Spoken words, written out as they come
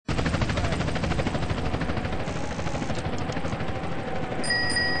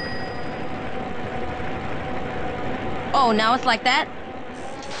Oh, now it's like that?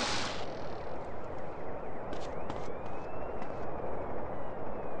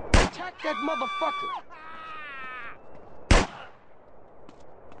 Attack that motherfucker!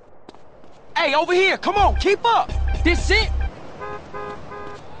 Hey, over here! Come on, keep up! This it?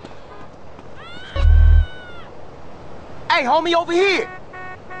 Hey, homie, over here!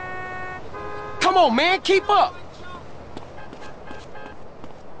 Come on, man, keep up!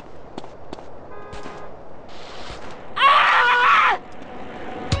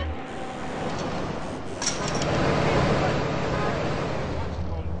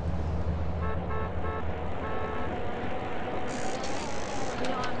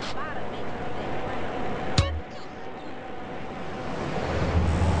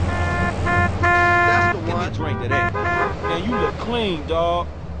 Drink of that. Man, you look clean, dog.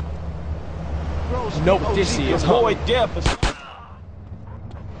 You know what this is, huh? Boy, death is...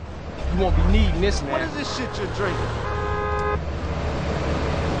 You won't be needing this now. What is this shit you're drinking?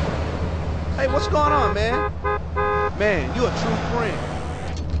 Hey, what's going on, man? Man, you a true friend.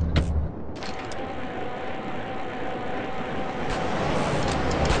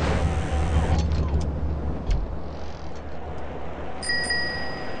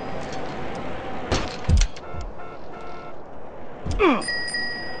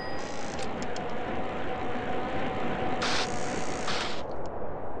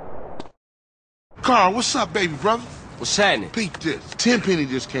 Carl, what's up, baby brother? What's happening? Peep this. Tenpenny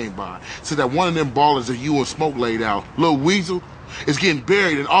just came by. Said that one of them ballers that you and Smoke laid out, Lil Weasel, is getting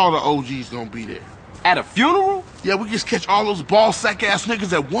buried and all the OGs gonna be there. At a funeral? Yeah, we just catch all those ball sack ass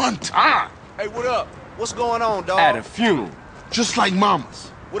niggas at one time. Hey, what up? What's going on, dog? At a funeral. Just like mamas.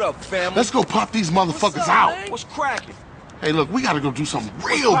 What up, family? Let's go pop these motherfuckers What's up, out. man? What's cracking? Hey, look, we gotta go do something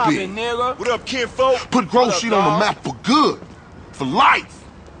real big. Nigga? What up, kinfolk? Put Grove What up, Street on dog? the map for good. For life.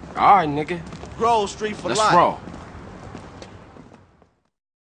 All right, nigga. Grove Street for Let's life. roll.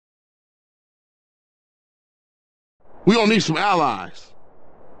 We gonna need some allies.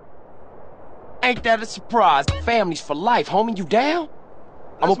 Ain't that a surprise? Families for life, homie. You down?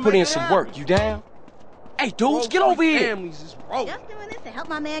 I'm gonna put in some work. You down? Hey, dudes, get over here. Families is broke. Just doing this to help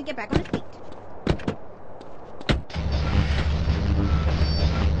my man get back on his feet.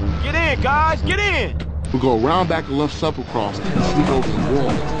 Get in, guys, get in! We go round back the left supper cross and sneak over the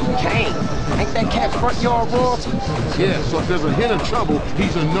wall. Kane, ain't that cat front yard royalty? Yeah, so if there's a hint of trouble,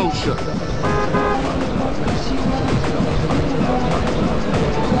 he's a no-show.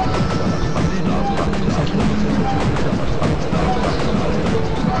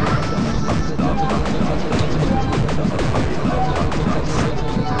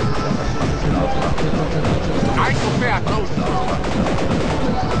 I ain't gonna pay, I told you.